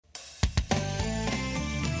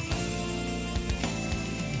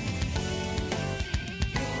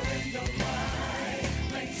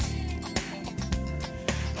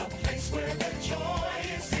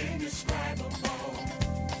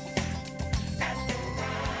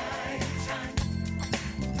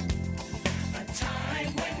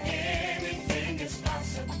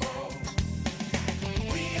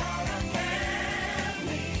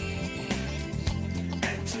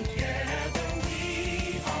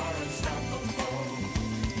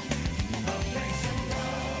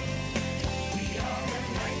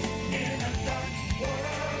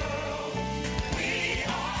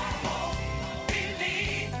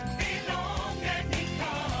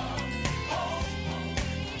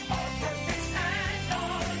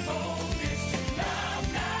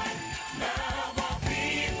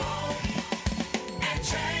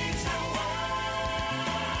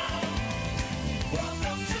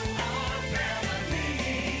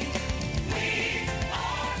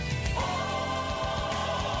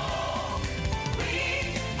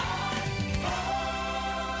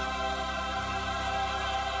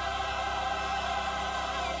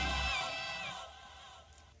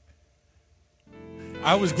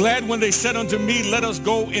I was glad when they said unto me, let us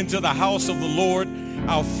go into the house of the Lord.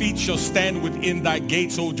 Our feet shall stand within thy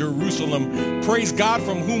gates, O Jerusalem. Praise God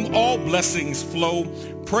from whom all blessings flow.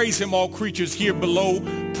 Praise him, all creatures here below.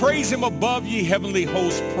 Praise him above, ye heavenly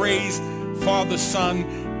hosts. Praise Father, Son,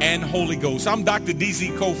 and Holy Ghost. I'm Dr. D.Z.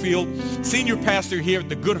 Cofield, Senior Pastor here at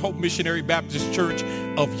the Good Hope Missionary Baptist Church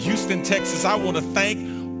of Houston, Texas. I want to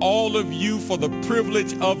thank all of you for the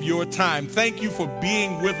privilege of your time. Thank you for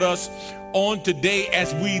being with us on today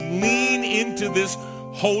as we lean into this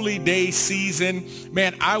holy day season.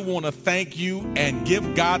 Man, I want to thank you and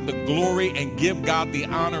give God the glory and give God the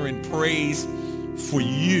honor and praise for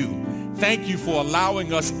you. Thank you for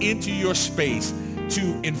allowing us into your space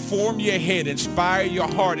to inform your head, inspire your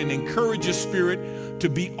heart, and encourage your spirit to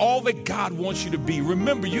be all that God wants you to be.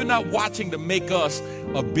 Remember, you're not watching to make us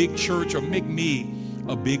a big church or make me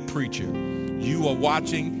a big preacher. You are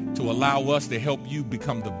watching to allow us to help you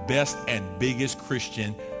become the best and biggest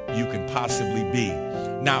Christian you can possibly be.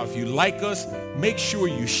 Now, if you like us, make sure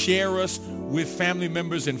you share us with family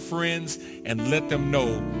members and friends and let them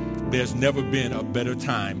know there's never been a better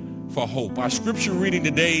time for hope. Our scripture reading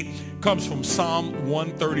today comes from Psalm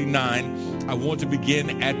 139. I want to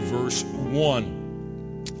begin at verse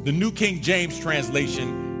 1. The New King James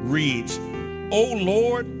translation reads, O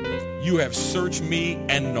Lord, you have searched me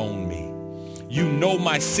and known me. You know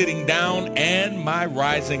my sitting down and my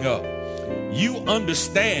rising up. You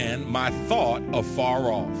understand my thought afar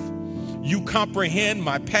off. You comprehend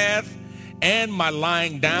my path and my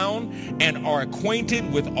lying down and are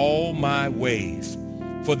acquainted with all my ways.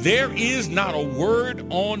 For there is not a word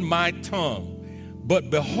on my tongue, but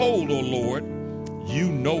behold, O Lord, you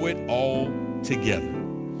know it all together.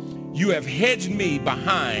 You have hedged me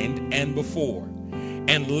behind and before,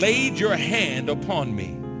 and laid your hand upon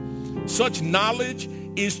me. Such knowledge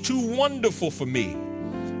is too wonderful for me.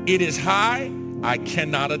 It is high, I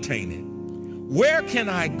cannot attain it. Where can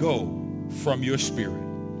I go from your spirit?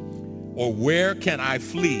 Or where can I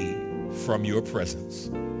flee from your presence?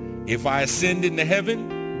 If I ascend into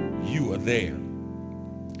heaven, you are there.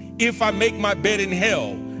 If I make my bed in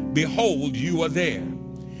hell, behold, you are there.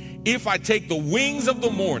 If I take the wings of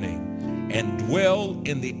the morning and dwell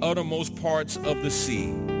in the uttermost parts of the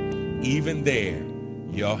sea, even there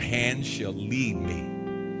your hand shall lead me,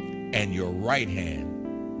 and your right hand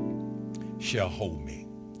shall hold me.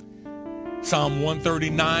 Psalm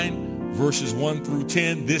 139, verses 1 through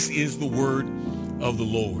 10. This is the word of the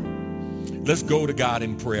Lord. Let's go to God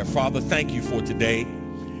in prayer. Father, thank you for today.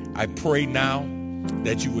 I pray now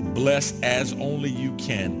that you would bless as only you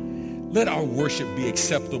can. Let our worship be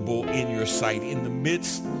acceptable in your sight in the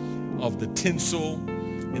midst of the tinsel,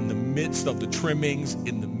 in the midst of the trimmings,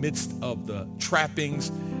 in the midst of the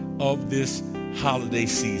trappings of this holiday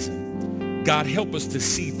season. God, help us to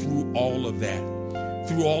see through all of that,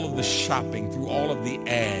 through all of the shopping, through all of the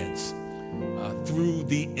ads, through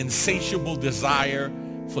the insatiable desire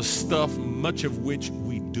for stuff, much of which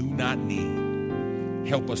we do not need.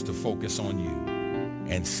 Help us to focus on you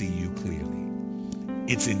and see you clearly.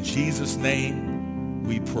 It's in Jesus' name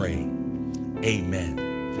we pray. Amen.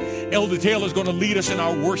 Elder Taylor is going to lead us in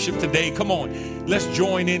our worship today. Come on, let's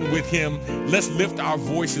join in with him. Let's lift our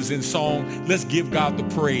voices in song. Let's give God the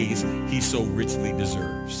praise he so richly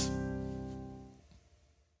deserves.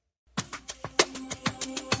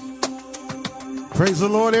 Praise the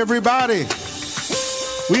Lord, everybody.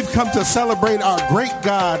 We've come to celebrate our great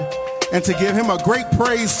God and to give him a great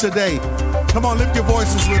praise today. Come on, lift your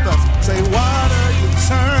voices with us. Say, water you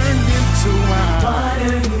turned into wine.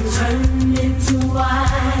 Water you turned into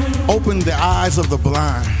wine. Open the eyes of the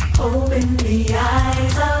blind. Open the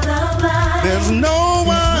eyes of the blind. There's no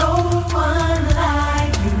one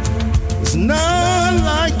like you. There's none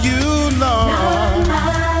like you, Lord. None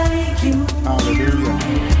like you. Hallelujah.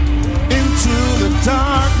 Into the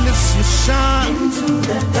darkness you shine. Into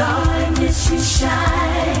the darkness you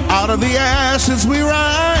shine. Out of the ashes we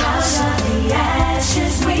rise. Out of the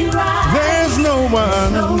ashes we rise. There's no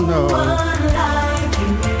one, no. Like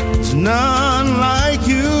you. There's none like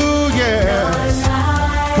you, yes.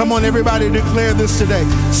 Like Come on, everybody, declare this today.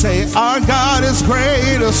 Say, our God is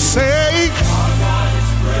greater. Say,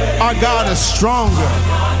 our God is stronger.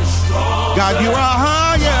 God, you are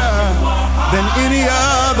higher than any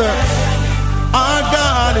other. Our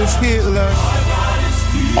God is healer.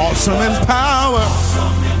 Awesome in power.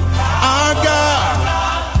 Our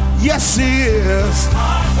God, yes, he is.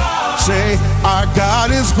 Say, our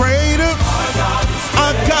God is greater.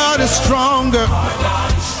 Our God is stronger.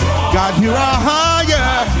 God, you are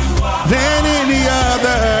higher than any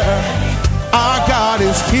other. Our God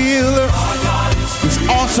is healer. He's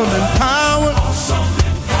awesome in power.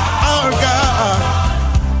 Our God,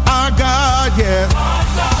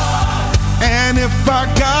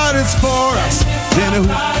 then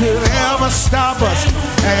who could ever stop us?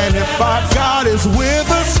 And if our God is with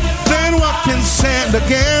us, then what can stand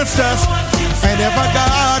against us? And if our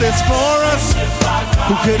God is for us,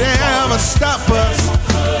 who could ever stop us?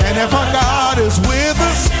 And if our God is with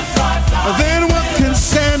us, then what can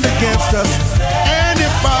stand against us? And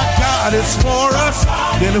if our God is for us,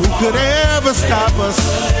 then who could ever stop us?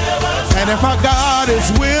 And if our God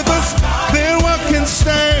is with us, then what can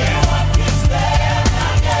stand?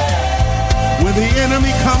 When the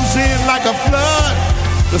enemy comes in like a flood,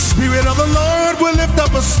 the Spirit of the Lord will lift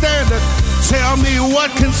up a standard. Tell me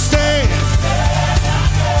what can stand?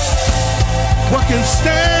 What can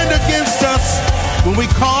stand against us when we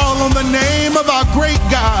call on the name of our great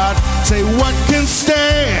God? Say, what can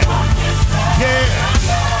stand? Yeah.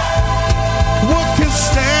 What can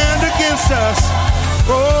stand against us?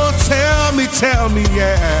 Oh, tell me,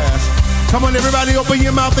 yes. Come on, everybody, open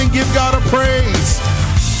your mouth and give God a praise.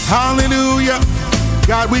 Hallelujah.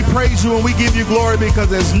 God, we praise you and we give you glory because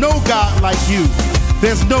there's no God like you.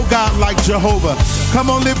 There's no God like Jehovah. Come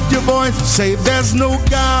on, lift your voice. Say, there's no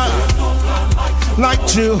God like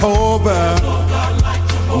Jehovah.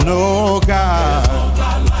 No God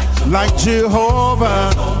like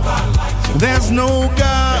Jehovah. There's no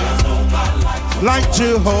God like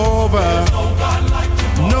Jehovah.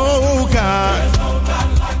 No God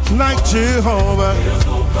like Jehovah.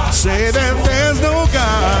 Say that there's no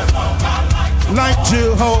God like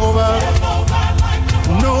Jehovah.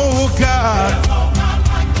 No God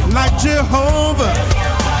like Jehovah.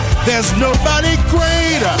 There's nobody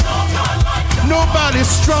greater, nobody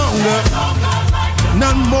stronger,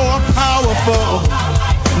 none more powerful,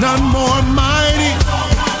 none more mighty.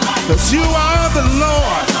 'Cause you are the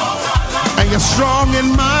Lord, and you're strong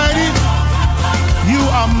and mighty. You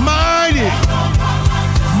are mighty,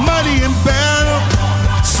 mighty in battle.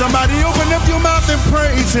 Somebody open up your mouth and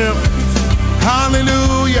praise him.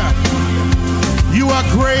 Hallelujah. You are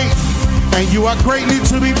great, and you are greatly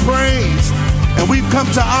to be praised. And we've come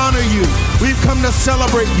to honor you. We've come to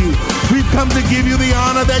celebrate you. We've come to give you the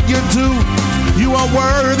honor that you're due. You are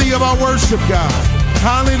worthy of our worship, God.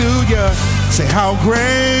 Hallelujah. Say, how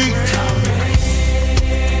great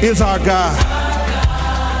is our God.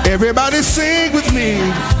 Everybody sing with me.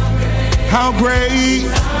 How great,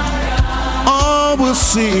 all will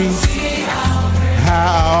sing.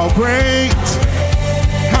 How great,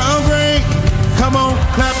 how great. Come on,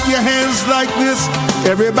 clap your hands like this.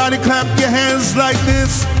 Everybody clap your hands like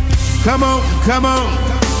this. Come on, come on.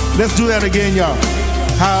 Let's do that again, y'all.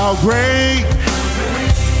 How great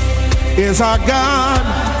is our God.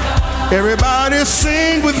 Everybody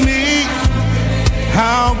sing with me.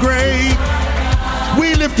 How great.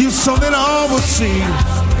 We lift you so that all will see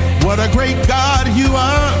what a great God you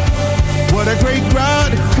are. What a great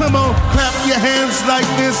God. Come on, clap your hands like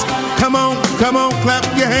this. Come on, clap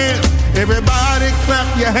your hands. Everybody clap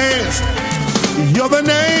your hands. You're the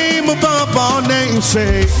name above all names,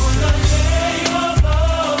 say.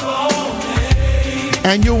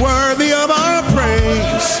 And you're worthy of our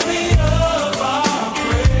praise.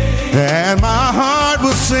 And my heart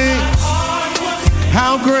will sing.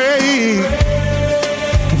 How great.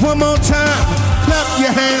 One more time. Clap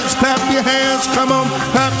your hands, clap your hands. Come on,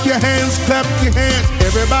 clap your hands, clap your hands.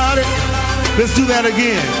 Everybody, let's do that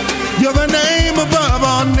again. You're the name above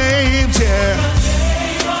all names, yeah.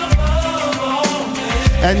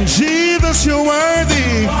 And Jesus, you're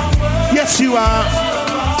worthy. Yes, you are.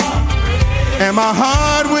 And my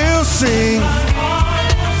heart will sing.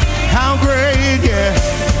 How great, yeah.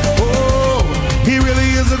 Oh, he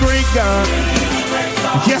really is a great God.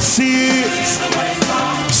 Yes, he is.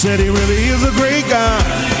 Said he really is a great God.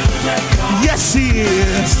 Yes, he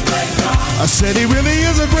is. I said he really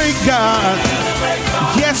is a great God.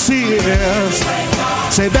 Yes, he is.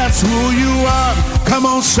 Say, that's who you are. Come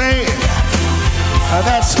on, say it.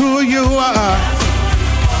 That's who you are.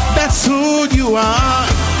 That's who you are.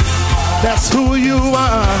 That's who you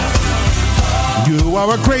are. You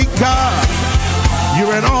are a great God.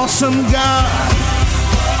 You're an awesome God.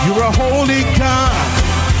 You're a holy God.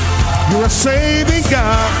 You're a saving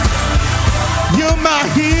God. You're my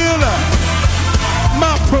healer,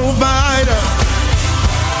 my provider,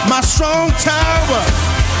 my strong tower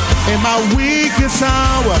in my weakest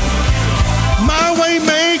hour, my way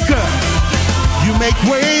maker. You make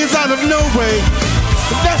ways out of no way.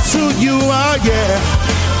 That's who you are, yeah.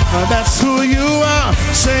 That's who you are.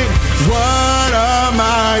 Say, what a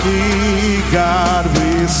mighty God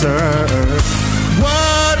we serve.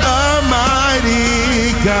 What a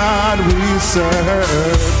mighty God we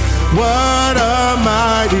serve. What a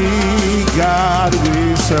mighty God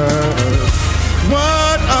we serve.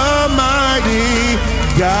 What a mighty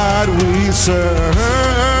God God we serve.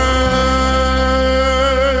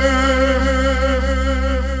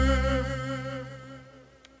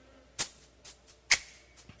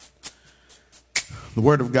 The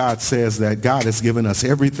Word of God says that God has given us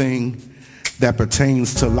everything that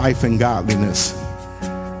pertains to life and godliness.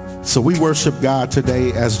 So we worship God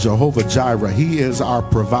today as Jehovah Jireh. He is our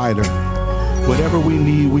provider. Whatever we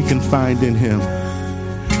need, we can find in him.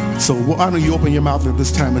 So why don't you open your mouth at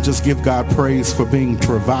this time and just give God praise for being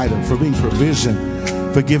provider, for being provision,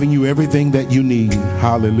 for giving you everything that you need.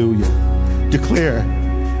 Hallelujah. Declare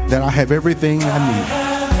that I have everything I need.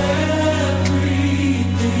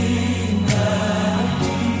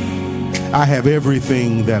 I have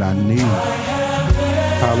everything that I need.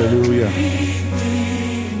 Hallelujah.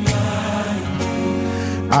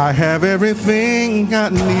 I have everything I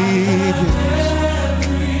need.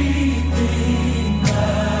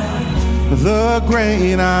 The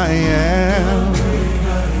great I am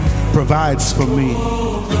provides for me.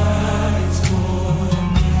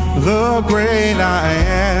 The great I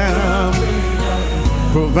am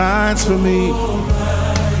provides for me.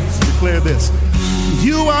 Declare this.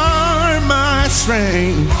 You are my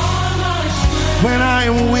strength when I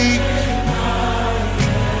am weak.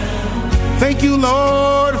 Thank you,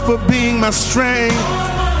 Lord, for being my strength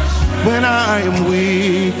when I am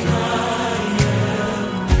weak.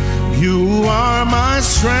 You are my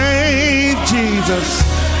strength, Jesus.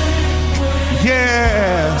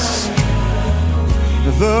 Yes,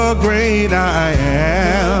 the great I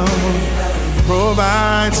am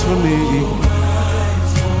provides for me.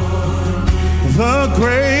 The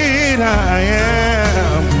great I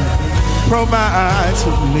am provides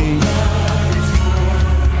for me.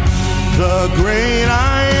 The great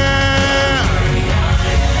I am,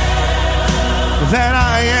 that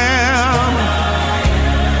I am,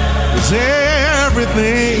 is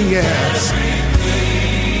everything, yes,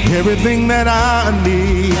 everything that I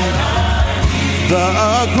need.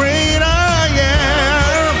 The great I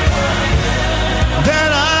am,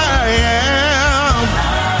 that I am,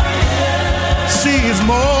 sees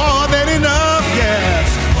more than enough,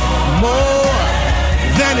 yes, more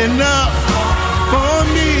than enough for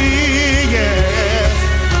me.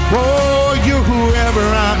 Oh, you're whoever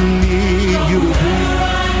I need you to be.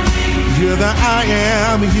 You're the I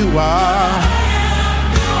am you are.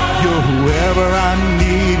 You're whoever I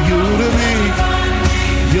need you to be.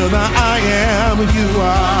 You're the I am you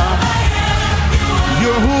are.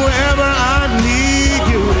 You're whoever I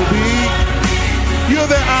need you to be.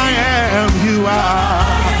 You're the I am you are.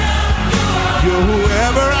 You're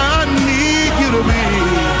whoever I need you to be.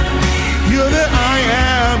 You're the I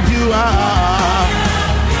am you are.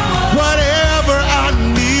 Whatever I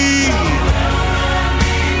need,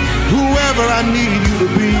 whoever I need you to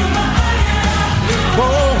be.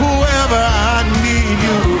 Oh, whoever I need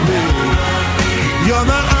you to be. You're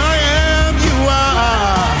the I am you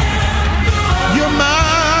are. You're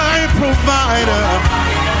my provider.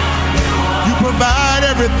 You provide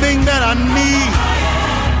everything that I need.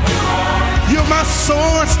 You're my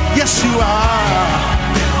source, yes you are.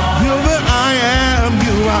 You're the I am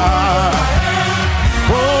you are.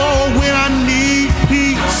 Oh, when I need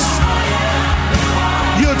peace,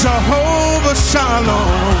 you're Jehovah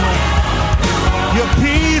Shalom. Your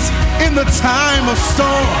peace in the time of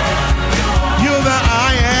storm. You're the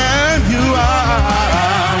I am you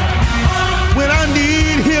are. When I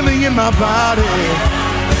need healing in my body,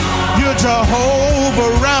 you're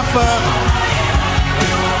Jehovah Rapha.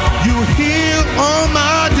 You heal all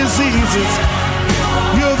my diseases.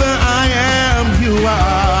 You're the I am you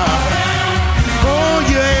are. Oh,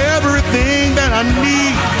 you're everything that I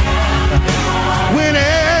need.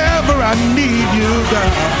 Whenever I need you,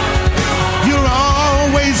 God, you're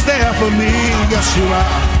always there for me. Yes, you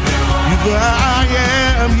are. You're the I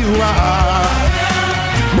am you are.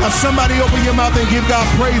 Now somebody open your mouth and give God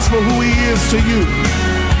praise for who he is to you.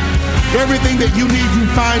 Everything that you need, you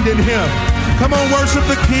find in him. Come on, worship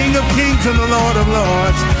the King of Kings and the Lord of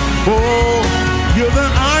Lords. Oh, you're the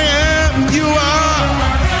I am you are.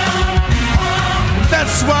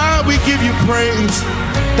 That's why we give you praise.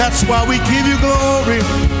 That's why we give you glory.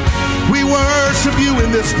 We worship you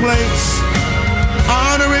in this place.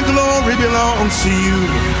 Honor and glory belongs to you.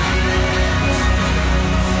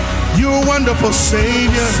 You're a wonderful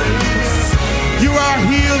Savior. You're our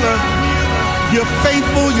healer. You're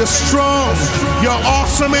faithful, you're strong, you're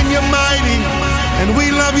awesome and you're mighty. And we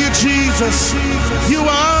love you, Jesus. You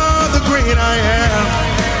are the great I am.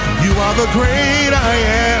 You are the great I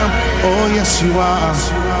am. Oh, yes, you are.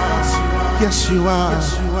 Yes, you are.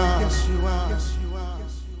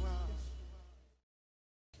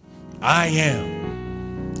 I am.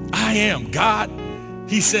 God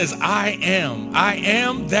He says, I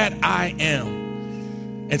am that I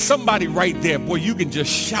am. And somebody right there, boy, you can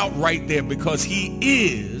just shout right there, because he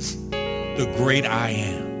is the great I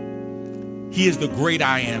am. He is the great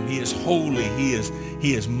I am. He is holy. He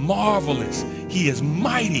is marvelous. He is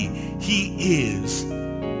mighty. He is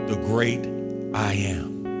the great I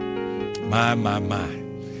am. My.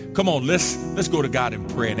 Come on, let's go to God in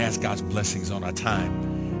prayer and ask God's blessings on our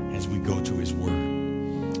time as we go to his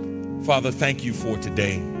word. Father, thank you for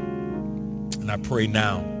today. And I pray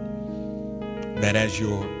now that as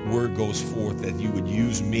your word goes forth, that you would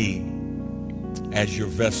use me as your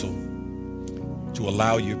vessel to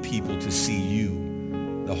allow your people to see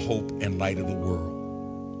you, the hope and light of the world.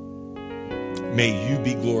 May you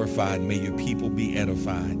be glorified. May your people be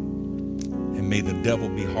edified. And may the devil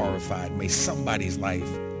be horrified. May somebody's life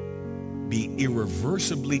be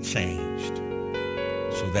irreversibly changed,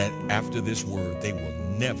 so that after this word, they will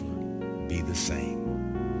never be the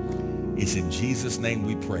same. It's in Jesus' name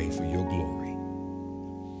we pray for your glory.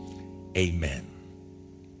 Amen.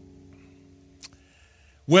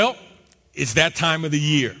 Well, it's that time of the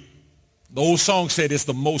year. The old song said it's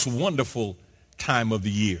the most wonderful time of the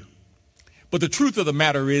year. But the truth of the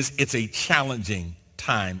matter is, it's a challenging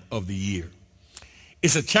time of the year.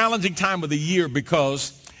 It's a challenging time of the year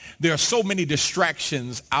because there are so many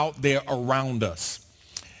distractions out there around us.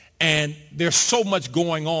 And there's so much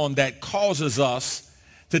going on that causes us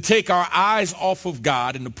to take our eyes off of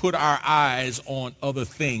God and to put our eyes on other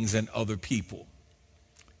things and other people.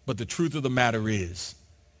 But the truth of the matter is,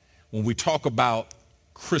 when we talk about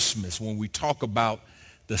Christmas, when we talk about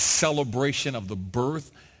the celebration of the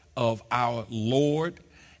birth of our Lord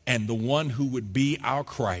and the one who would be our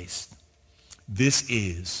Christ, this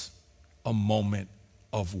is a moment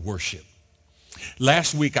of worship.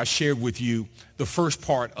 Last week I shared with you the first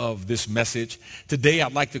part of this message. Today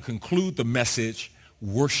I'd like to conclude the message,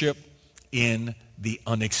 worship in the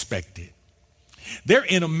unexpected. They're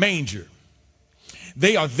in a manger.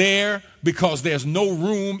 They are there because there's no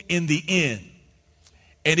room in the inn.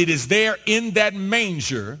 And it is there in that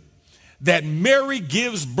manger that Mary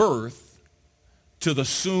gives birth to the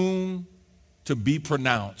soon to be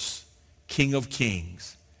pronounced King of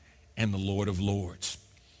Kings and the Lord of Lords.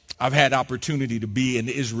 I've had opportunity to be in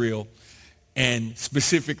Israel, and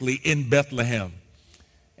specifically in Bethlehem,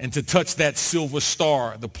 and to touch that silver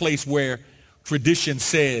star, the place where tradition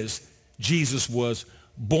says Jesus was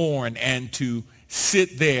born, and to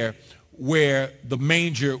sit there where the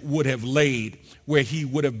manger would have laid, where he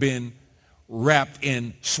would have been wrapped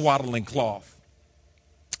in swaddling cloth.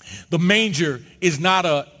 The manger is not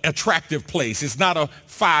an attractive place. It's not a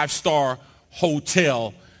five-star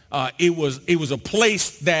hotel. It was a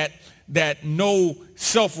place that no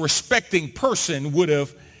self-respecting person would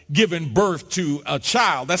have given birth to a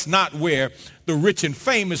child. That's not where the rich and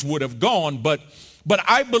famous would have gone. But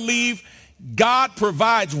I believe God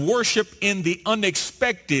provides worship in the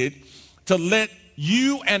unexpected to let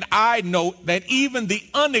you and I know that even the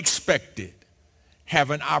unexpected have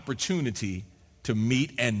an opportunity to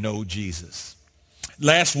meet and know Jesus.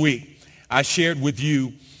 Last week, I shared with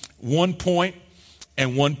you one point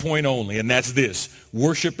and one point only, and that's this: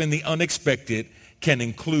 worship in the unexpected can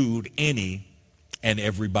include any and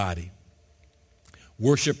everybody.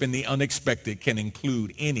 Worship in the unexpected can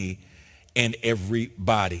include any and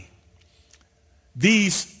everybody.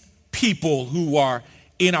 These people who are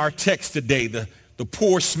in our text today, the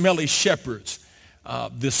poor, smelly shepherds,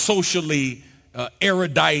 the socially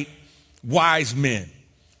erudite wise men,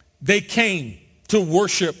 they came to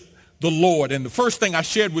worship the Lord. And the first thing I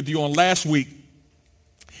shared with you on last week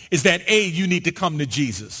is that, A, you need to come to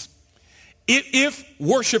Jesus. If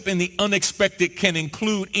worship in the unexpected can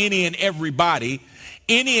include any and everybody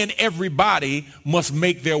must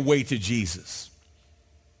make their way to Jesus.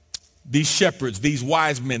 These shepherds, these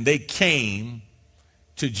wise men, they came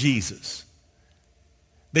to Jesus.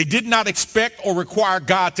 They did not expect or require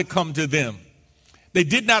God to come to them. They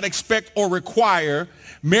did not expect or require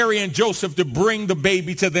Mary and Joseph to bring the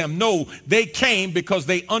baby to them. No, they came because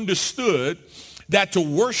they understood that to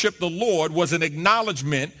worship the Lord was an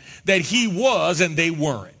acknowledgement that he was and they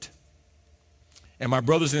weren't. And my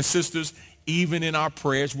brothers and sisters, even in our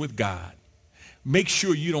prayers with God, make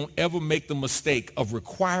sure you don't ever make the mistake of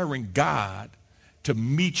requiring God to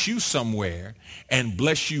meet you somewhere and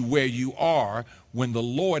bless you where you are when the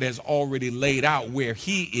Lord has already laid out where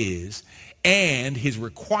he is and his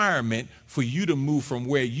requirement for you to move from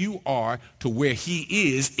where you are to where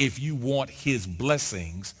he is if you want his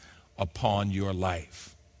blessings upon your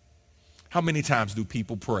life. How many times do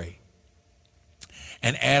people pray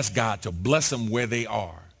and ask God to bless them where they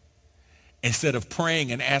are instead of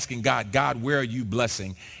praying and asking God, God, where are you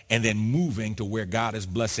blessing? And then moving to where God is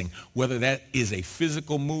blessing, whether that is a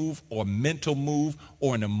physical move or mental move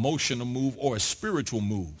or an emotional move or a spiritual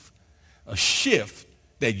move, a shift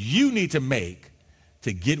that you need to make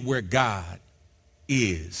to get where God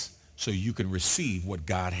is so you can receive what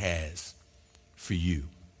God has for you.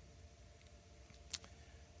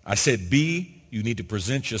 I said, B, you need to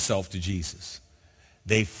present yourself to Jesus.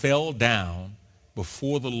 They fell down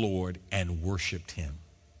before the Lord and worshiped him.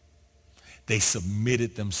 They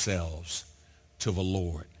submitted themselves to the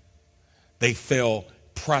Lord. They fell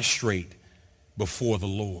prostrate before the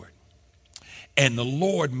Lord. And the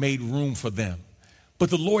Lord made room for them. But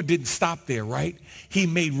the Lord didn't stop there, right? He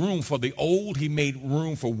made room for the old. He made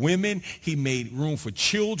room for women. He made room for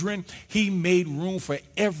children. He made room for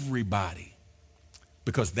everybody,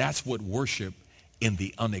 because that's what worship in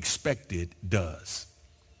the unexpected does.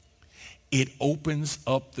 It opens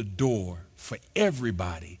up the door for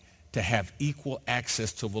everybody to have equal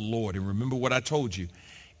access to the Lord. And remember what I told you.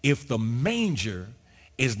 If the manger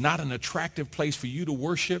is not an attractive place for you to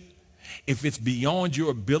worship, if it's beyond your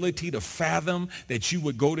ability to fathom that you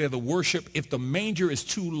would go there to worship, if the manger is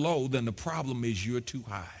too low, then the problem is you're too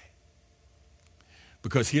high.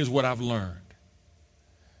 Because here's what I've learned.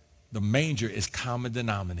 The manger is common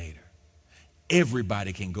denominator.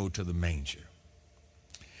 Everybody can go to the manger.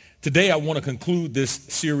 Today, I want to conclude this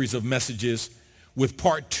series of messages with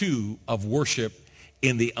part 2 of worship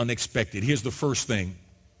in the unexpected. Here's the first thing.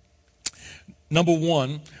 Number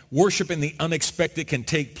 1, worship in the unexpected can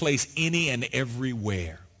take place any and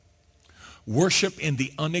everywhere. Worship in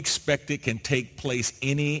the unexpected can take place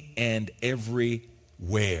any and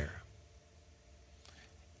everywhere.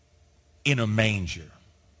 In a manger.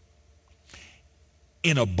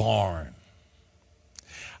 In a barn.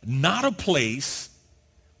 Not a place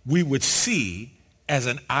we would see as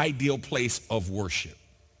an ideal place of worship.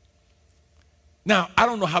 Now, I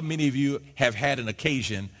don't know how many of you have had an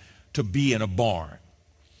occasion to be in a barn.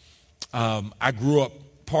 I grew up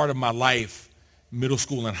part of my life, middle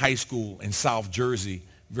school and high school in South Jersey,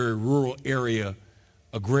 very rural area,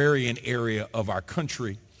 agrarian area of our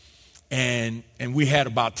country. And we had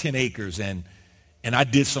about 10 acres, and I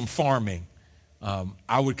did some farming.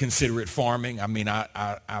 I would consider it farming. I mean,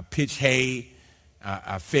 I pitched hay,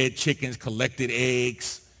 I fed chickens, collected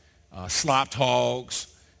eggs, slopped hogs.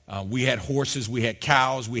 We had horses, we had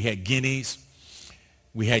cows, we had guineas,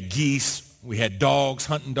 we had geese, we had dogs,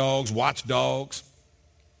 hunting dogs, watch dogs.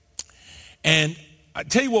 And I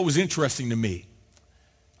tell you what was interesting to me.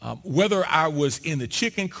 Whether I was in the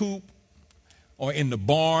chicken coop or in the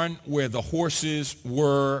barn where the horses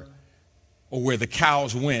were or where the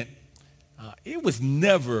cows went, it was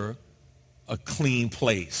never a clean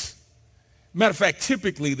place. Matter of fact,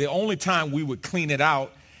 typically the only time we would clean it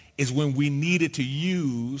out is when we needed to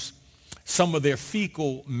use some of their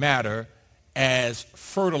fecal matter as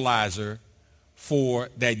fertilizer for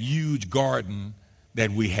that huge garden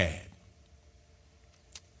that we had.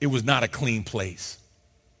 It was not a clean place.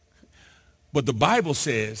 But the Bible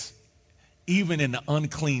says, even in the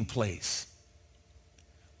unclean place,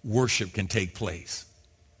 worship can take place.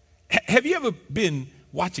 Have you ever been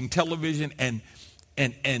watching television and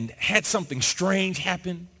had something strange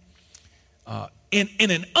happen? In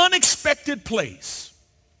an unexpected place,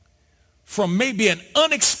 from maybe an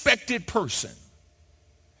unexpected person,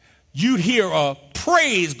 you'd hear a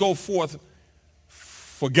praise go forth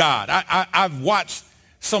for God. I've watched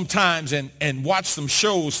sometimes and watched some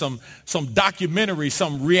shows, some documentaries,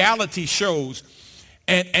 some reality shows,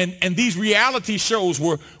 and these reality shows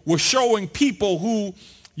were showing people who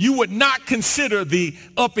you would not consider the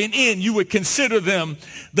up and in. You would consider them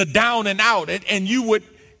the down and out, and you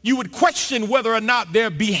would question whether or not their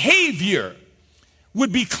behavior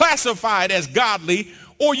would be classified as godly,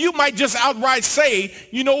 or you might just outright say,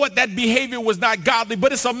 you know what, that behavior was not godly.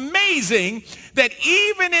 But it's amazing that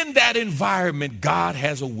even in that environment, God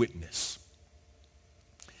has a witness.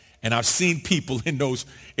 And I've seen people in those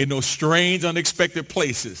strange, unexpected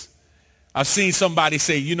places. I've seen somebody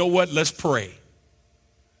say, you know what, let's pray.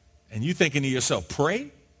 And you're thinking to yourself,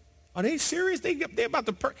 pray? Are they serious? They're about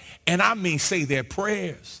to pray. And I mean say their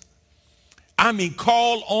prayers. I mean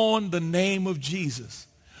call on the name of Jesus.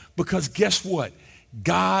 Because guess what?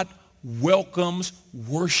 God welcomes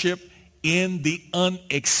worship in the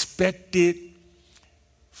unexpected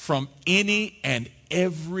from any and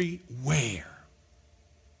everywhere.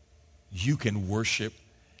 You can worship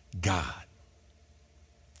God.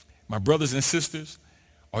 My brothers and sisters,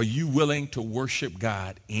 are you willing to worship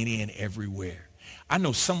God any and everywhere? I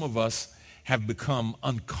know some of us have become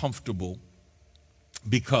uncomfortable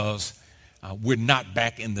because We're not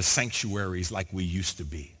back in the sanctuaries like we used to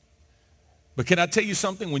be. But can I tell you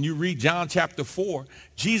something? When you read John chapter 4,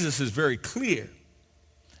 Jesus is very clear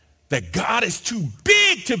that God is too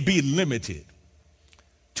big to be limited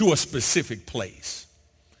to a specific place.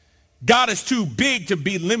 God is too big to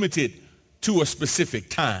be limited to a specific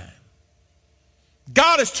time.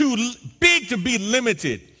 God is too big to be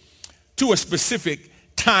limited to a specific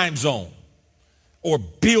time zone or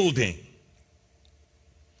building.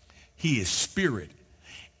 He is spirit,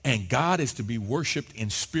 and God is to be worshiped in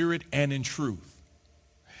spirit and in truth.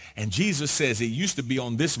 And Jesus says it used to be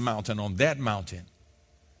on this mountain, on that mountain,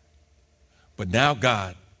 but now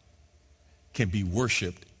God can be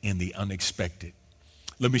worshiped in the unexpected.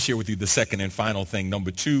 Let me share with you the second and final thing.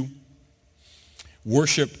 Number 2,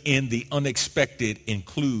 worship in the unexpected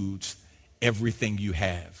includes everything you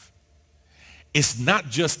have. It's not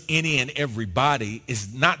just any and everybody.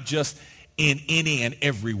 It's not just in any and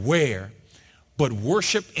everywhere. But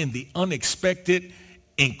worship in the unexpected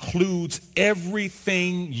includes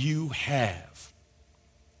everything you have.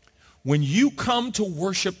 When you come to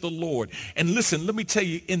worship the Lord, and listen, let me tell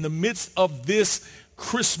you, in the midst of this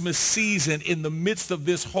Christmas season, in the midst of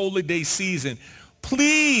this holy day season,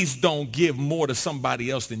 please don't give more to somebody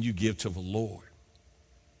else than you give to the Lord.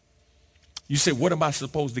 You say, what am I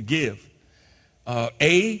supposed to give?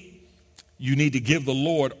 You need to give the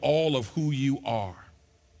Lord all of who you are.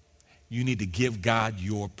 You need to give God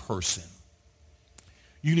your person.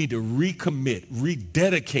 You need to recommit,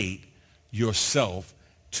 rededicate yourself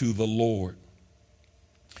to the Lord.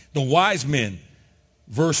 The wise men,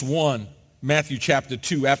 verse 1, Matthew chapter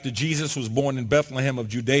 2, after Jesus was born in Bethlehem of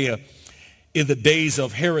Judea in the days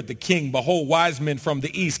of Herod the king, behold, wise men from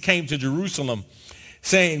the east came to Jerusalem,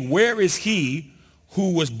 saying, where is he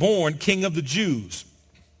who was born King of the Jews?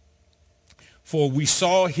 For we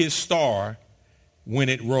saw his star when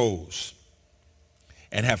it rose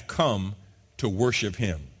and have come to worship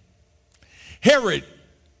him. Herod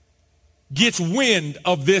gets wind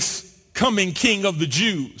of this coming King of the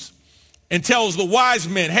Jews and tells the wise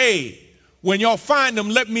men, hey, when y'all find him,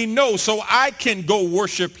 let me know so I can go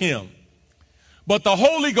worship him. But the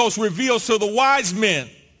Holy Ghost reveals to the wise men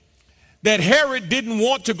that Herod didn't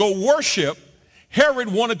want to go worship. Herod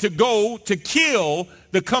wanted to go to kill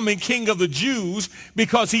the coming King of the Jews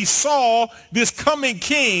because he saw this coming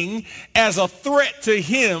king as a threat to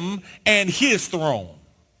him and his throne.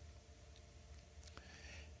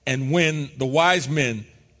 And when the wise men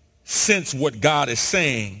sense what God is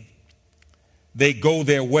saying, they go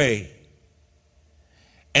their way.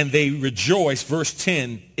 And they rejoice, verse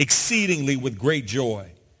 10, exceedingly with great joy.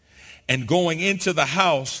 And going into the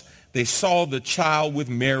house, they saw the child with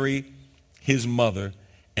Mary, his mother,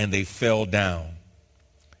 and they fell down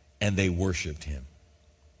and they worshiped him.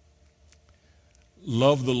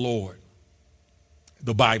 Love the Lord,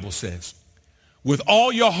 the Bible says, with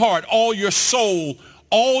all your heart, all your soul,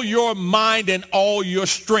 all your mind, and all your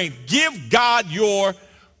strength. Give God your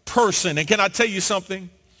person. And can I tell you something?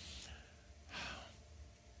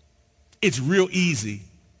 It's real easy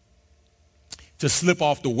to slip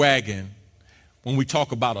off the wagon when we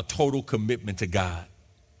talk about a total commitment to God.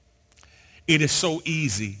 It is so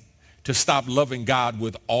easy to stop loving God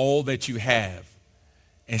with all that you have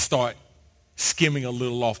and start skimming a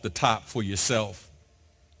little off the top for yourself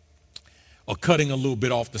or cutting a little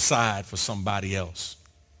bit off the side for somebody else.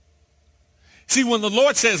 See, when the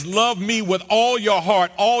Lord says, love me with all your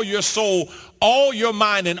heart, all your soul, all your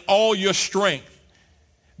mind, and all your strength,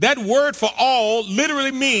 that word for all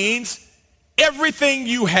literally means everything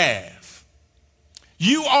you have.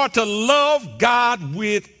 You are to love God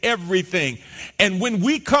with everything. And when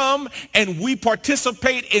we come and we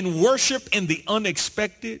participate in worship in the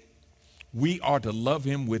unexpected, we are to love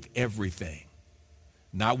him with everything.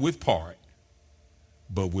 Not with part,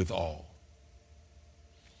 but with all.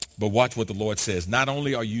 But watch what the Lord says. Not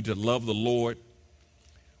only are you to love the Lord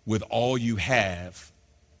with all you have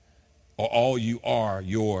or all you are,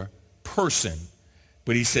 your person,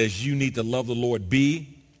 but he says you need to love the Lord,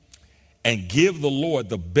 be and give the Lord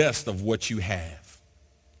the best of what you have,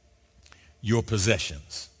 your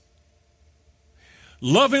possessions.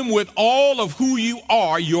 Love him with all of who you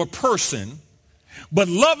are, your person, but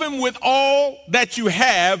love him with all that you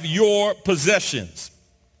have, your possessions.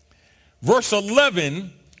 Verse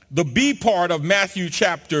 11, the B part of Matthew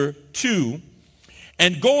chapter 2,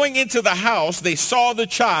 and going into the house, they saw the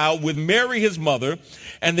child with Mary his mother,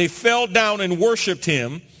 and they fell down and worshiped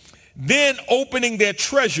him. Then opening their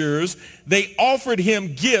treasures, they offered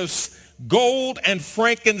him gifts, gold and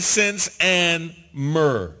frankincense and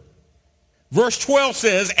myrrh. Verse 12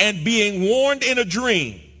 says, and being warned in a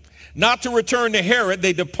dream not to return to Herod,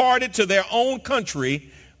 they departed to their own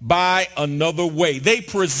country by another way. They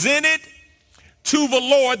presented to the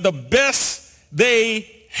Lord the best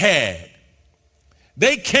they had.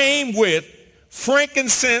 They came with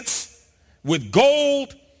frankincense, with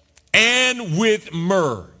gold, and with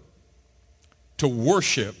myrrh to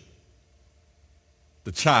worship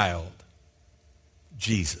the child,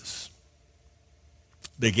 Jesus.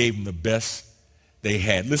 They gave him the best they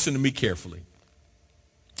had. Listen to me carefully.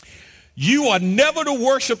 You are never to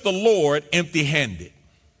worship the Lord empty-handed.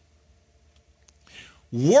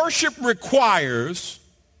 Worship requires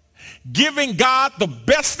giving God the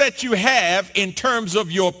best that you have in terms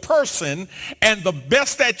of your person and the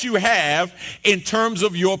best that you have in terms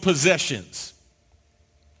of your possessions.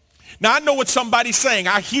 Now, I know what somebody's saying.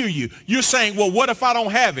 I hear you. You're saying, well, what if I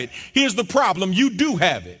don't have it? Here's the problem. You do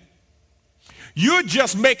have it. You're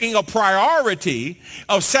just making a priority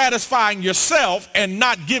of satisfying yourself and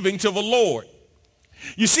not giving to the Lord.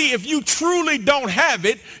 You see, if you truly don't have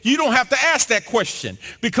it, you don't have to ask that question,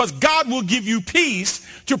 because God will give you peace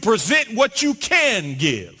to present what you can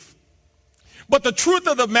give. But the truth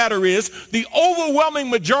of the matter is, the overwhelming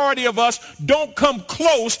majority of us don't come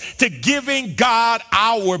close to giving God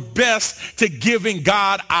our best, to giving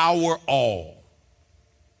God our all.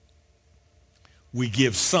 We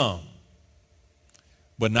give some,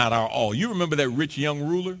 but not our all. You remember that rich young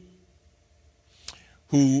ruler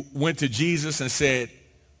who went to Jesus and said,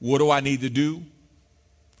 what do I need to do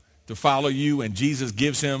to follow you? And Jesus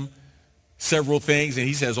gives him several things, and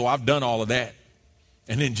he says, oh, I've done all of that.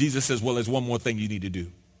 And then Jesus says, well, there's one more thing you need to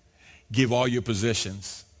do. Give all your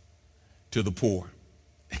possessions to the poor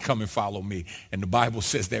and come and follow me. And the Bible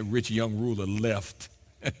says that rich young ruler left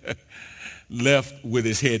with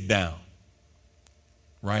his head down,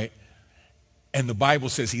 right? And the Bible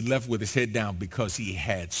says he left with his head down because he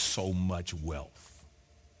had so much wealth.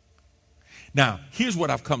 Now, here's what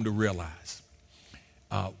I've come to realize.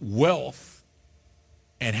 Wealth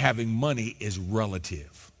and having money is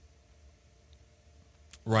relative,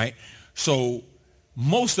 right? So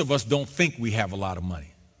most of us don't think we have a lot of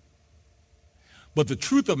money. But the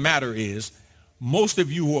truth of the matter is, most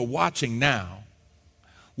of you who are watching now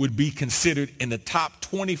would be considered in the top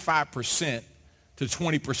 25% to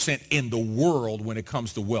 20% in the world when it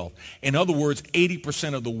comes to wealth. In other words,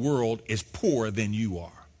 80% of the world is poorer than you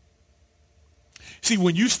are. See,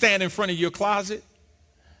 when you stand in front of your closet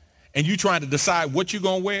and you're trying to decide what you're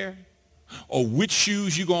going to wear or which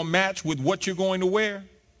shoes you're going to match with what you're going to wear,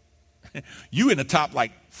 you in the top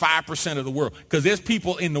like 5% of the world. Because there's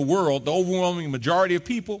people in the world, the overwhelming majority of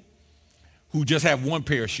people, who just have one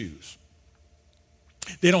pair of shoes.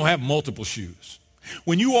 They don't have multiple shoes.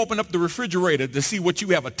 When you open up the refrigerator to see what you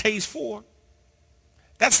have a taste for,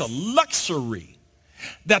 that's a luxury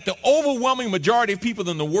that the overwhelming majority of people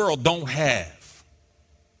in the world don't have.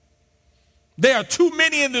 There are too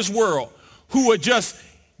many in this world who are just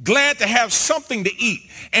glad to have something to eat.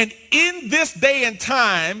 And in this day and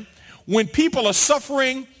time, when people are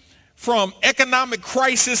suffering from economic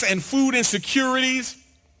crisis and food insecurities,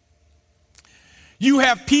 you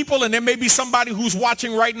have people, and there may be somebody who's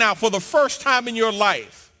watching right now for the first time in your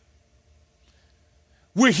life.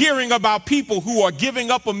 We're hearing about people who are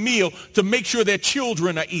giving up a meal to make sure their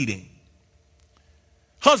children are eating.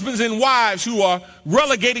 Husbands and wives who are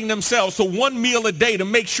relegating themselves to one meal a day to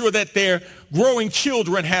make sure that their growing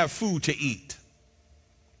children have food to eat.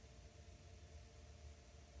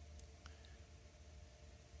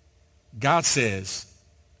 God says,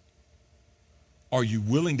 are you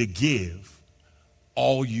willing to give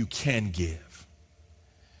all you can give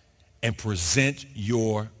and present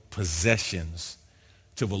your possessions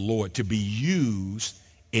to the Lord to be used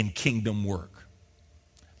in kingdom work?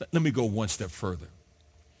 Let me go one step further.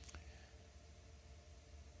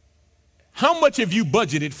 How much have you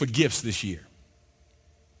budgeted for gifts this year?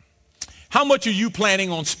 How much are you planning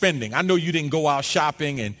on spending? I know you didn't go out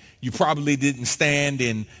shopping and you probably didn't stand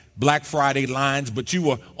in Black Friday lines, but you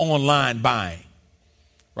were online buying,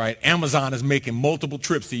 right? Amazon is making multiple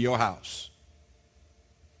trips to your house.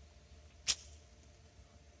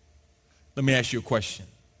 Let me ask you a question.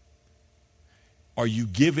 Are you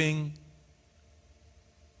giving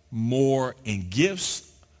more in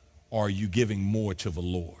gifts, or are you giving more to the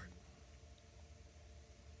Lord?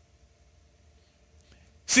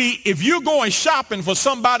 See, if you're going shopping for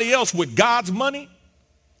somebody else with God's money,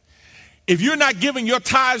 if you're not giving your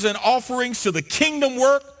tithes and offerings to the kingdom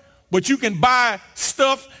work, but you can buy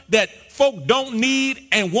stuff that folk don't need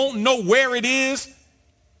and won't know where it is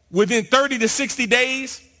within 30 to 60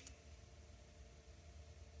 days,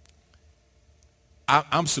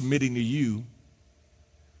 I'm submitting to you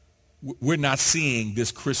we're not seeing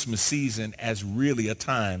this Christmas season as really a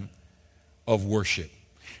time of worship.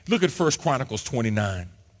 Look at 1 Chronicles 29,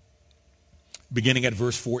 beginning at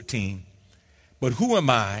verse 14. But who am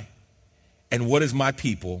I and what is my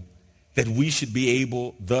people that we should be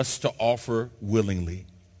able thus to offer willingly?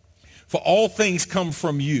 For all things come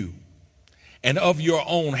from you, and of your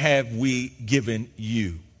own have we given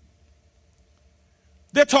you.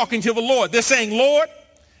 They're talking to the Lord. They're saying, Lord,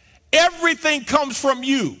 everything comes from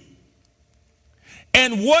you.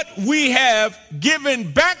 And what we have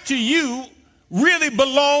given back to you really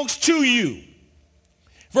belongs to you.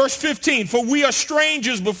 Verse 15, for we are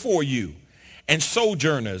strangers before you and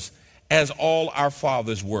sojourners as all our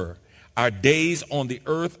fathers were. Our days on the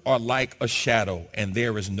earth are like a shadow, and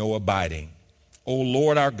there is no abiding. O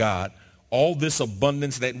Lord our God, all this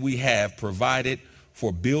abundance that we have provided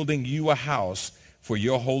for building you a house for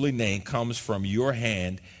your holy name comes from your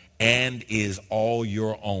hand and is all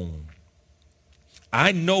your own.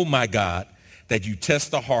 I know, my God, that you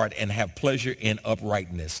test the heart and have pleasure in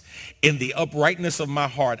uprightness. In the uprightness of my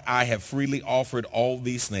heart, I have freely offered all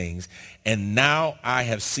these things, and now I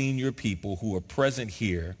have seen your people who are present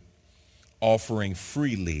here offering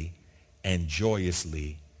freely and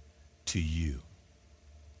joyously to you.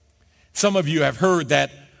 Some of you have heard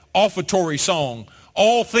that offertory song,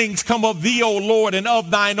 all things come of thee, O Lord, and of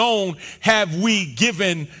thine own have we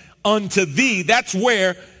given unto thee. That's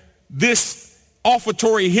where this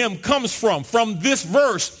offertory hymn comes from this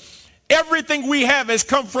verse. Everything we have has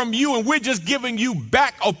come from you, and we're just giving you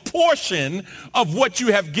back a portion of what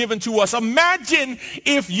you have given to us. Imagine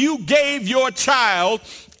if you gave your child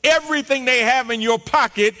everything they have in your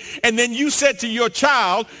pocket, and then you said to your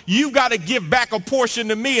child, you've got to give back a portion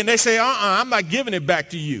to me, and they say, I'm not giving it back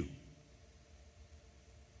to you.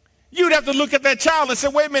 You'd have to look at that child and say,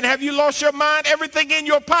 wait a minute, have you lost your mind? Everything in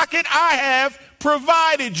your pocket, I have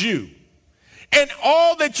provided you. And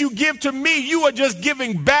all that you give to me, you are just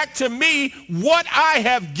giving back to me what I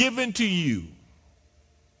have given to you.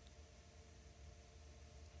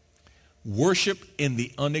 Worship in the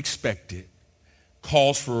unexpected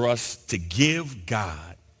calls for us to give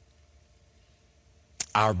God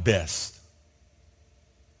our best.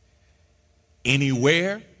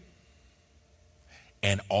 Anywhere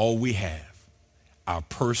and all we have, our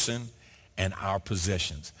person and our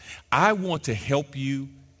possessions. I want to help you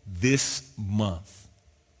this month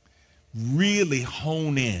really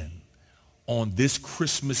hone in on this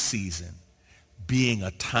Christmas season being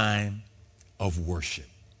a time of worship.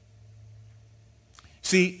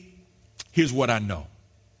 See, here's what I know.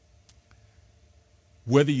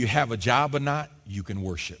 Whether you have a job or not, you can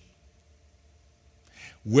worship.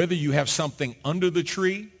 Whether you have something under the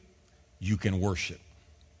tree, you can worship.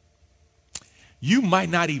 You might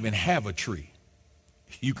not even have a tree.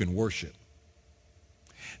 You can worship.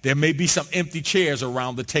 There may be some empty chairs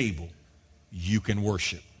around the table. You can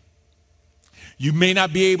worship. You may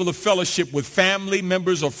not be able to fellowship with family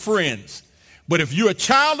members or friends, but if you're a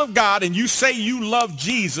child of God and you say you love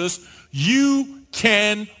Jesus, you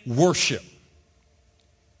can worship.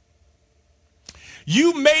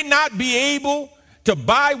 You may not be able to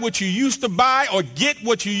buy what you used to buy or get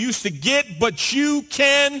what you used to get, but you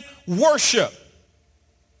can worship.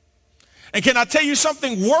 And can I tell you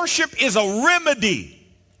something? Worship is a remedy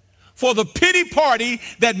for the pity party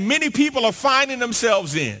that many people are finding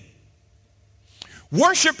themselves in.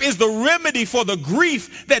 Worship is the remedy for the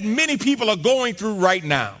grief that many people are going through right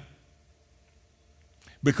now.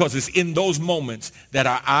 Because it's in those moments that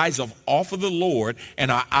our eyes are off of the Lord and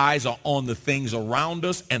our eyes are on the things around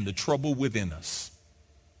us and the trouble within us.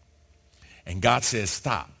 And God says,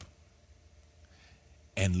 stop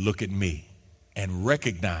and look at me and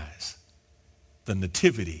recognize the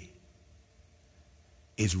nativity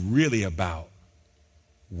is really about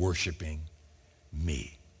worshiping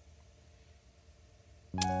me.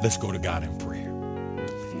 Let's go to God in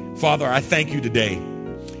prayer. Father, I thank you today,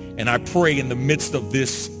 and I pray in the midst of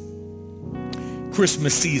this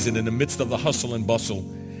Christmas season, in the midst of the hustle and bustle,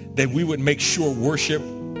 that we would make sure worship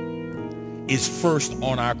is first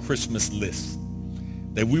on our Christmas list.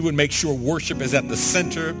 That we would make sure worship is at the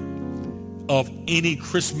center of any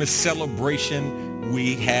Christmas celebration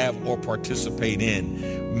we have or participate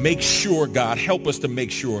in. Make sure, God, help us to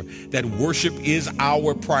make sure that worship is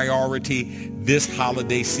our priority this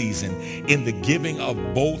holiday season in the giving of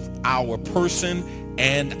both our person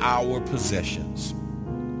and our possessions.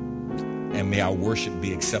 And may our worship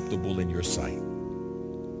be acceptable in your sight.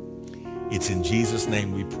 It's in Jesus'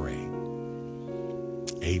 name we pray.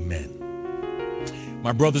 Amen.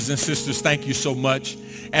 My brothers and sisters, thank you so much.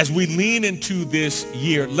 As we lean into this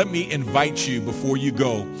year, let me invite you before you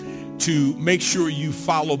go to make sure you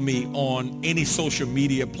follow me on any social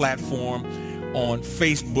media platform, on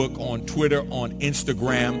Facebook, on Twitter, on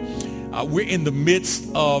Instagram. We're in the midst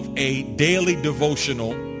of a daily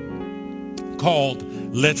devotional called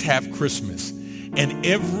Let's Have Christmas. And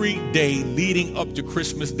every day leading up to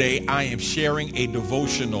Christmas Day, I am sharing a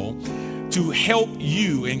devotional to help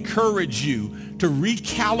you, encourage you to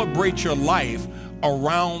recalibrate your life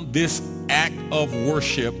around this act of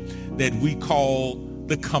worship that we call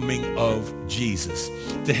the coming of Jesus,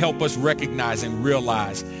 to help us recognize and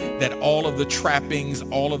realize that all of the trappings,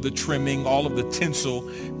 all of the trimming, all of the tinsel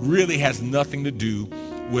really has nothing to do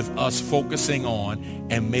with us focusing on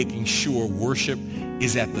and making sure worship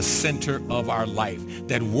is at the center of our life.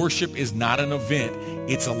 That worship is not an event,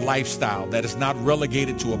 it's a lifestyle. That is not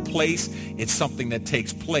relegated to a place, it's something that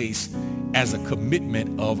takes place as a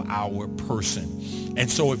commitment of our person. And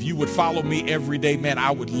so if you would follow me every day, man,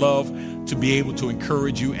 I would love to be able to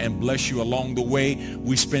encourage you and bless you along the way.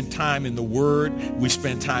 We spend time in the Word. We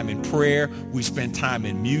spend time in prayer. We spend time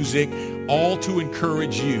in music, all to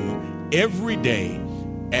encourage you every day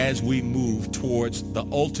as we move towards the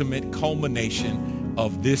ultimate culmination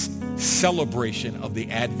of this celebration of the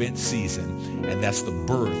Advent season, and that's the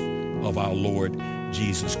birth of our Lord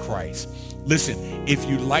Jesus Christ. Listen, if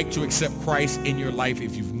you'd like to accept Christ in your life,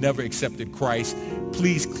 if you've never accepted Christ,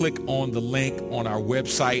 please click on the link on our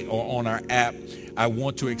website or on our app. I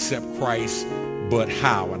want to accept Christ, but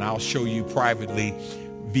how? And I'll show you privately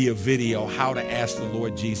via video how to ask the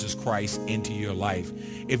Lord Jesus Christ into your life.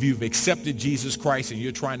 If you've accepted Jesus Christ and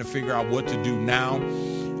you're trying to figure out what to do now,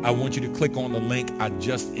 I want you to click on the link, I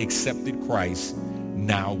just accepted Christ,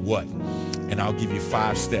 now what? And I'll give you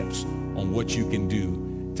 5 steps on what you can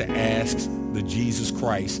do to ask the Jesus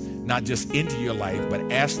Christ, not just into your life,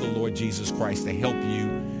 but ask the Lord Jesus Christ to help you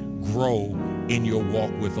grow in your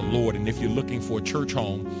walk with the Lord. And if you're looking for a church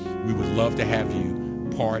home, we would love to have you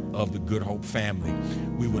part of the Good Hope family.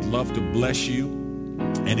 We would love to bless you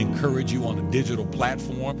and encourage you on a digital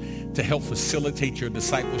platform to help facilitate your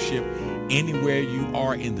discipleship anywhere you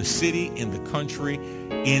are in the city, in the country,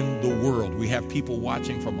 in the world. We have people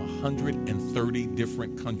watching from 130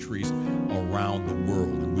 different countries around the world,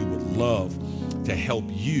 and we would love to help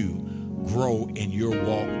you grow in your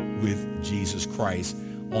walk with Jesus Christ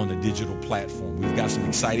on the digital platform. We've got some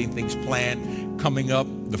exciting things planned coming up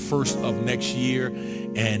the first of next year,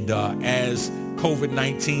 and as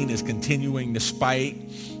COVID-19 is continuing to spike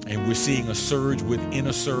and we're seeing a surge within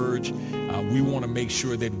a surge, we want to make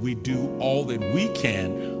sure that we do all that we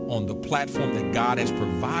can on the platform that God has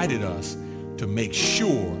provided us to make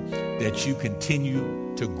sure that you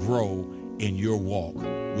continue to grow in your walk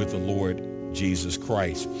with the Lord Jesus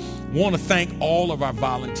Christ. I want to thank all of our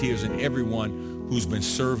volunteers and everyone who's been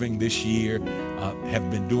serving this year, have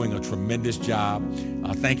been doing a tremendous job.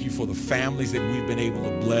 Thank you for the families that we've been able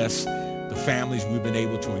to bless, the families we've been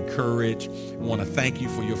able to encourage. I want to thank you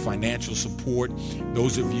for your financial support.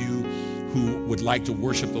 Those of you who would like to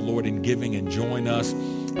worship the Lord in giving and join us,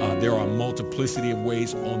 there are a multiplicity of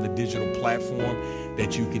ways on the digital platform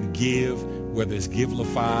that you can give, whether it's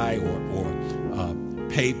Givelify or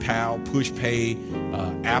PayPal,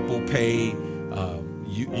 PushPay, Apple Pay,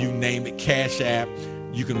 you name it, Cash App.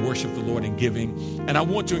 You can worship the Lord in giving. And I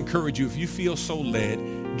want to encourage you, if you feel so led,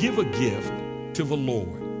 give a gift to the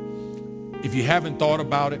Lord. If you haven't thought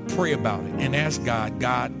about it, pray about it and ask God,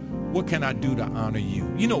 God, what can I do to honor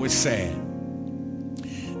you? You know, it's sad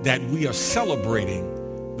that we are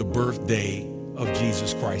celebrating the birthday of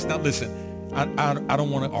Jesus Christ. Now listen, I don't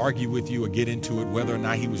want to argue with you or get into it whether or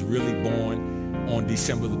not he was really born on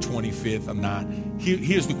December the 25th or not.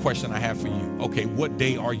 Here's the question I have for you. Okay, what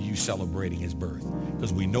day are you celebrating his birth?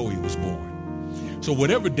 Because we know he was born. So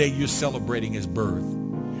whatever day you're celebrating his birth,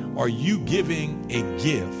 are you giving a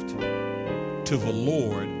gift to the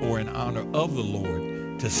Lord or in honor of the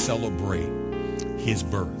Lord to celebrate his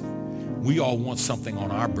birth? We all want something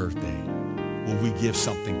on our birthday. Will we give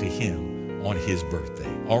something to him on his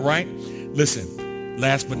birthday? All right? Listen,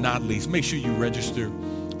 last but not least, make sure you register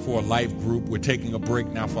for a life group. We're taking a break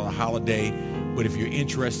now for the holiday, but if you're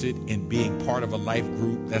interested in being part of a life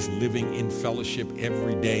group that's living in fellowship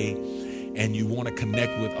every day and you want to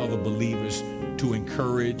connect with other believers to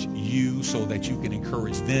encourage you so that you can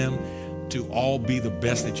encourage them to all be the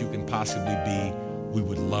best that you can possibly be, we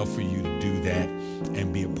would love for you to do that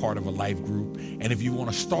and be a part of a life group. And if you want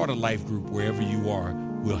to start a life group wherever you are,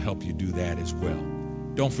 we'll help you do that as well.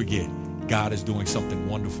 Don't forget, God is doing something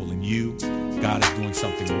wonderful in you. God is doing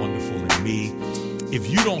something wonderful in me. If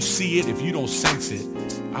you don't see it, if you don't sense it,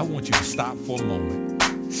 I want you to stop for a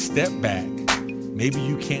moment, step back. Maybe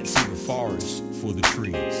you can't see the forest for the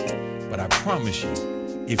trees, but I promise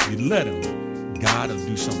you, if you let him, God will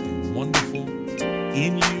do something wonderful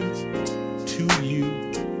in you, to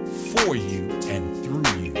you, for you, and through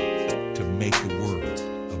you to make the world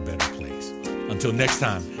a better place. Until next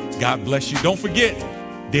time, God bless you. Don't forget,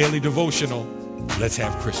 daily devotional. Let's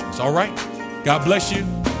have Christmas. All right? God bless you,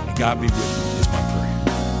 and God be with you is my prayer.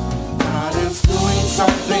 God is doing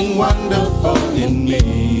something wonderful in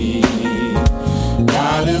me.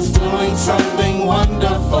 God is doing something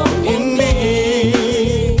wonderful in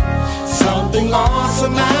me. Something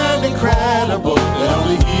awesome and incredible that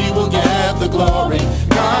only He will get the glory.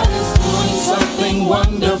 God is doing something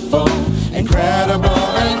wonderful, incredible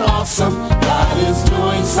and awesome. God is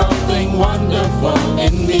doing something wonderful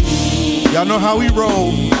in me. Y'all know how we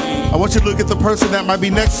roll. I want you to look at the person that might be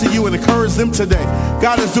next to you and encourage them today.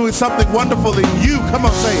 God is doing something wonderful in you. Come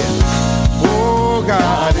on, say it. Oh,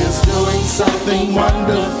 God is doing something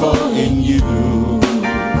wonderful in you.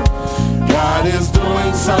 God is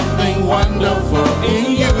doing something wonderful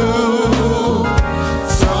in you.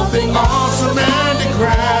 Something awesome and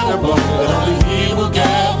incredible that only He will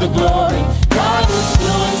get the glory. God is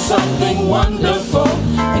doing something wonderful,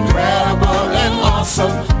 incredible and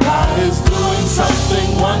awesome. God is doing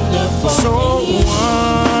something wonderful. So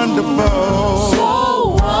wonderful.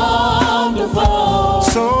 So wonderful.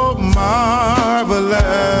 So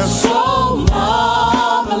marvelous. So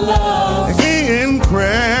marvelous.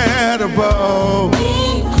 Incredible.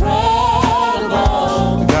 Incredible.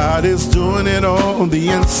 God is doing it on the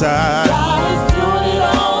inside. God is doing it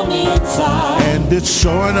on the inside. And it's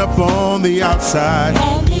showing up on the outside.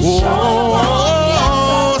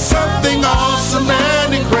 Whoa, something awesome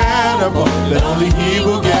and incredible that only He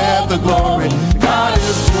will get the glory. God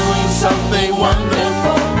is doing something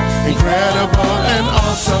wonderful, incredible and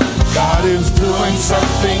awesome. God is doing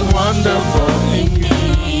something wonderful in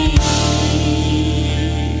me.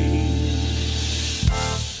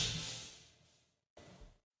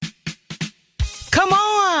 Come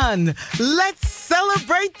on, let's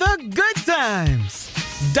celebrate the good times.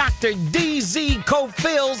 Dr. D.Z.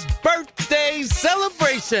 Cofield's birthday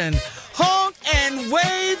celebration. Honk and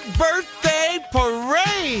Wave Birthday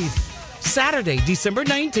Parade. Saturday, December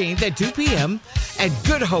 19th at 2 p.m. at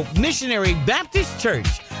Good Hope Missionary Baptist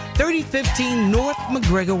Church, 3015 North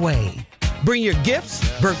McGregor Way. Bring your gifts,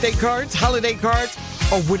 birthday cards, holiday cards,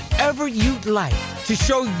 or whatever you'd like to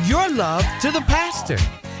show your love to the pastor.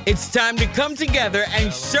 It's time to come together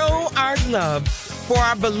and show our love for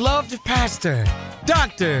our beloved pastor,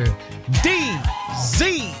 Dr.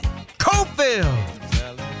 D.Z. Cofield.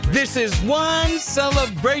 This is one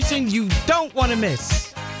celebration you don't want to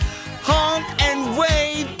miss. Honk and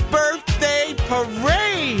Wave Birthday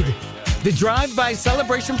Parade. The Drive-By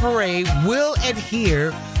Celebration Parade will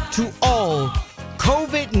adhere to all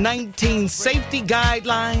COVID-19 safety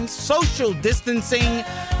guidelines, social distancing,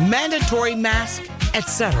 mandatory mask,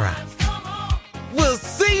 etc. We'll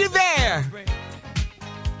see you there.